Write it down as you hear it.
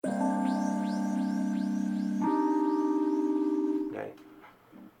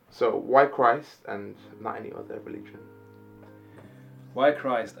So why Christ and not any other religion? Why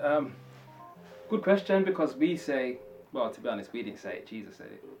Christ? Good question, because we say, well, to be honest, we didn't say it, Jesus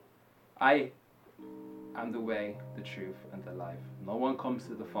said it. I am the way, the truth, and the life. No one comes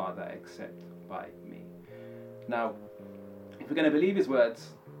to the Father except by me. Now, if we're going to believe his words,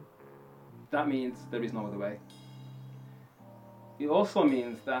 that means there is no other way. It also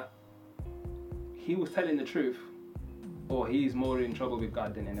means that he was telling the truth, or he's more in trouble with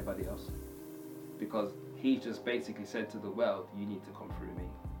God than anybody else. Because he just basically said to the world, you need to come through me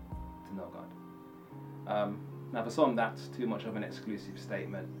to know God. Now for some that's too much of an exclusive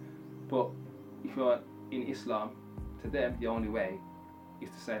statement, but if you're in Islam, to them the only way is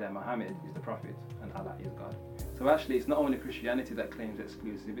to say that Muhammad is the prophet and Allah is God. So actually it's not only Christianity that claims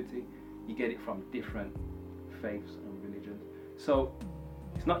exclusivity, you get it from different faiths and religions. So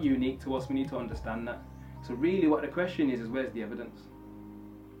it's not unique to us, we need to understand that. So really what the question is where's the evidence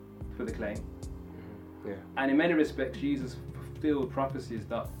for the claim? Yeah. And in many respects Jesus fulfilled prophecies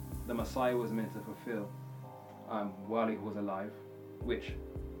that the Messiah was meant to fulfill while he was alive, which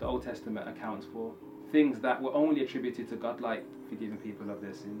the Old Testament accounts for. Things that were only attributed to God, like forgiving people of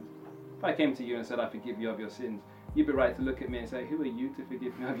their sins. If I came to you and said I forgive you of your sins, you'd be right to look at me and say, who are you to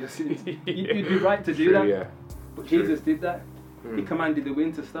forgive me of your sins? You'd be right to do that. Yeah. But Jesus did that. He commanded the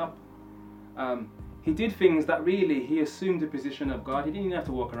wind to stop. He did things that really, he assumed the position of God. He didn't even have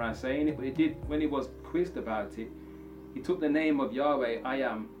to walk around saying it, but he did, when he was quizzed about it, he took the name of Yahweh, I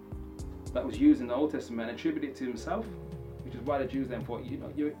am, that was used in the Old Testament and attributed it to himself, which is why the Jews then thought,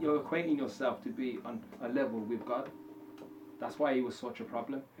 you're equating yourself to be on a level with God. That's why he was such a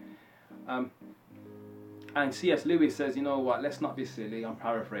problem. And C.S. Lewis says, you know what, let's not be silly, I'm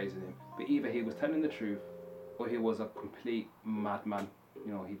paraphrasing him, but either he was telling the truth or he was a complete madman.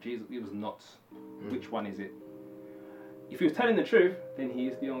 He was nuts. Which one is it? If he was telling the truth, then he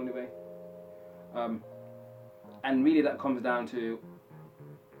is the only way. And really that comes down to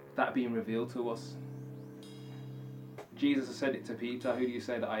that being revealed to us. Jesus has said it to Peter, who do you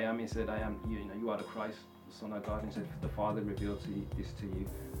say that I am? He said, I am, you are the Christ, the Son of God. And he said, the Father revealed this to you,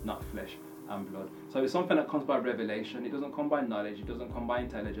 not flesh and blood. So it's something that comes by revelation. It doesn't come by knowledge. It doesn't come by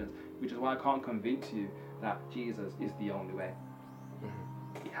intelligence, which is why I can't convince you that Jesus is the only way.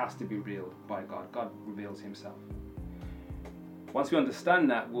 It has to be revealed by God. God reveals himself. Once we understand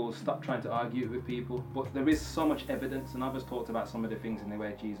that, we'll stop trying to argue with people. But there is so much evidence, and I've just talked about some of the things in the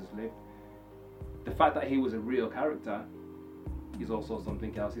way Jesus lived. The fact that he was a real character is also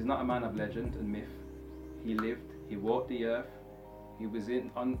something else. He's not a man of legend and myth. He lived, he walked the earth, he was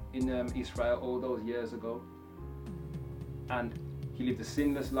in Israel all those years ago, and he lived a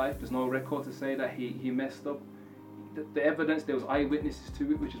sinless life. There's no record to say that he messed up. The evidence, there was eyewitnesses to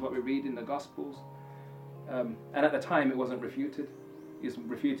it, which is what we read in the Gospels. And at the time it wasn't refuted. It's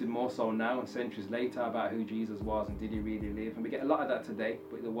refuted more so now and centuries later about who Jesus was and did he really live. And we get a lot of that today,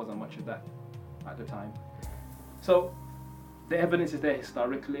 but there wasn't much of that at the time. So the evidence is there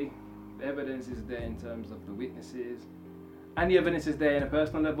historically, the evidence is there in terms of the witnesses, and the evidence is there in a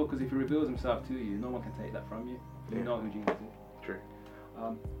personal level, because if he reveals himself to you, no one can take that from you. You know who Jesus is. True.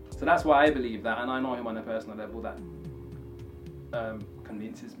 So that's why I believe that, and I know him on a personal level that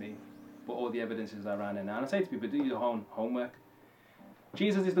convinces me. But all the evidence is around it now. And I say to people, do your own homework.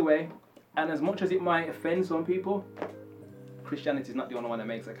 Jesus is the way, and as much as it might offend some people, Christianity is not the only one that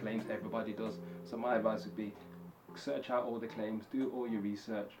makes that claims. Everybody does. So my advice would be, search out all the claims, do all your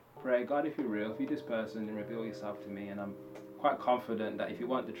research, pray, God, if you're real, if you're this person, then reveal yourself to me. And I'm quite confident that if you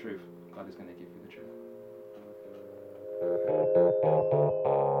want the truth, God is going to give you the truth.